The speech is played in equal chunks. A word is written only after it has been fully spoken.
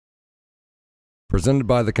Presented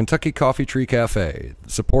by the Kentucky Coffee Tree Cafe,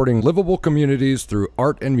 supporting livable communities through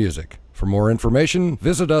art and music. For more information,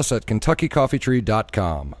 visit us at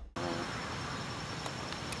kentuckycoffeetree.com.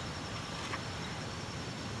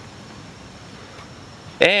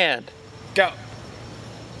 And go.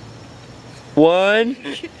 1,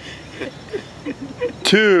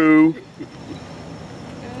 2,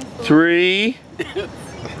 3,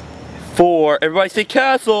 4. Everybody say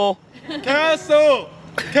castle. Castle!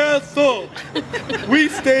 Castle! We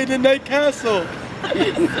stayed in that castle.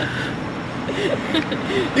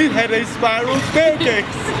 It had a spiral staircase.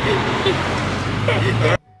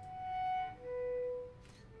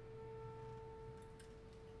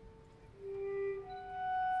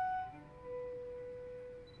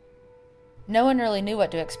 No one really knew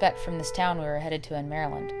what to expect from this town we were headed to in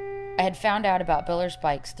Maryland. I had found out about Biller's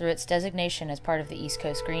Bikes through its designation as part of the East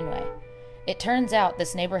Coast Greenway. It turns out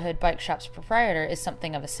this neighborhood bike shop's proprietor is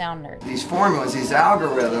something of a sound nerd. These formulas, these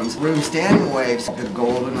algorithms, room standing waves, the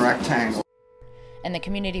golden rectangle. And the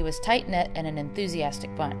community was tight-knit and an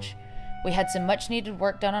enthusiastic bunch. We had some much-needed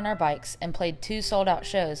work done on our bikes and played 2 sold-out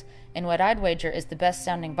shows in what I'd wager is the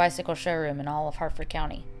best-sounding bicycle showroom in all of Harford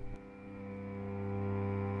County.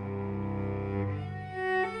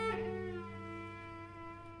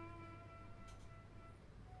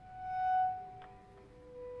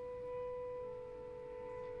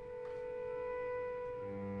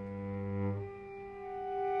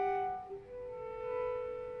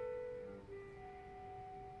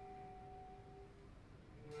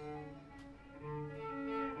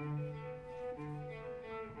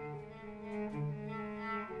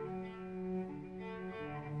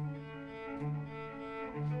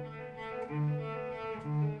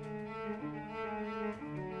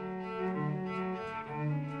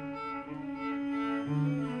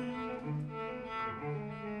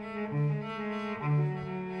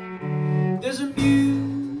 There's a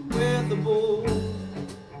mule with a bull.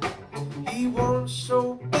 He wants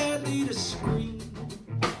so badly to scream.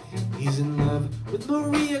 He's in love with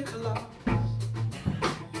Maria Callas.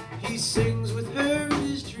 He sings with her in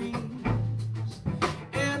his dreams.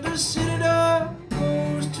 And the senator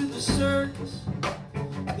goes to the circus.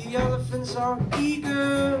 The elephants are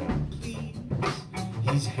eager to please.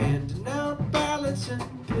 He's handing out ballots and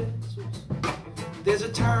pencils. There's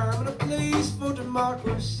a time and a place for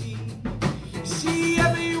democracy. See,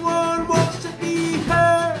 everyone wants to be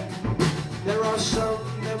heard. There are some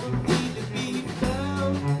that will need to be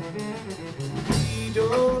found. We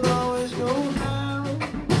don't always know how.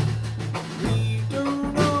 We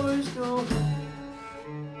don't always know how.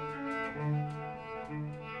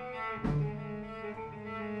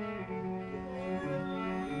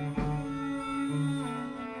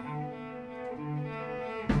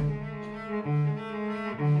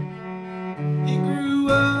 He grew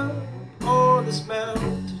up on this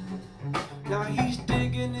mountain. Now he's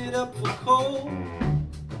digging it up for coal.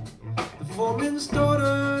 The foreman's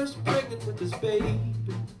daughter's pregnant with his baby.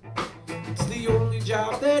 It's the only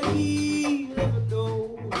job that he'll ever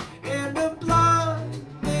know. And a blind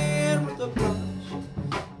man with a brush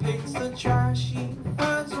paints the trash he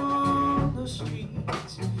finds on the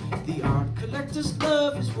streets. The art collectors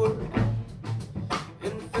love his work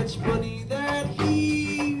and fetch money that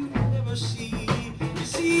he'll never see. You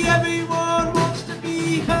see, everyone wants to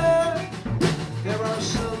be heard. There are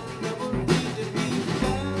some that will need to be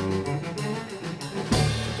found.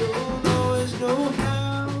 We don't always know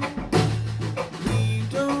how. We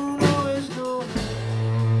don't always know how.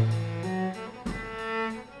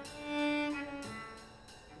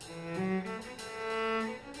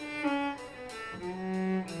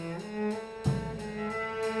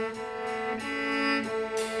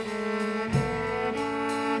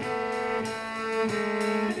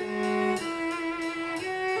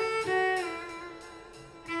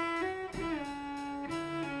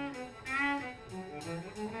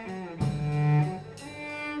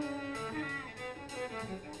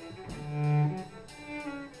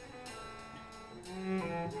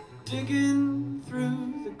 Digging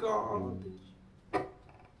through the garbage,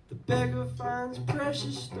 the beggar finds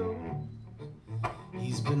precious stones.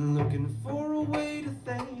 He's been looking for a way to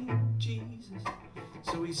thank Jesus,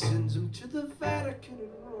 so he sends him to the Vatican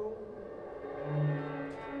in Rome.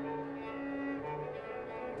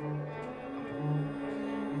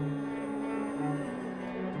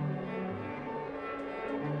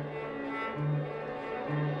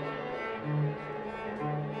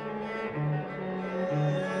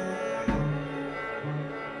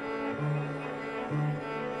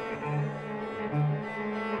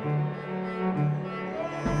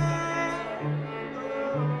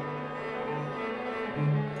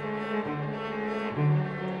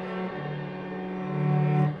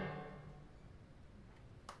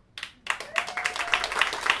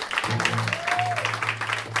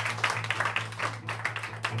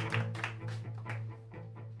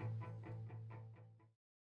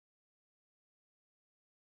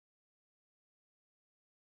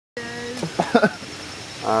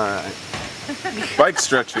 Alright. Bike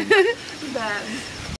stretching. Bad.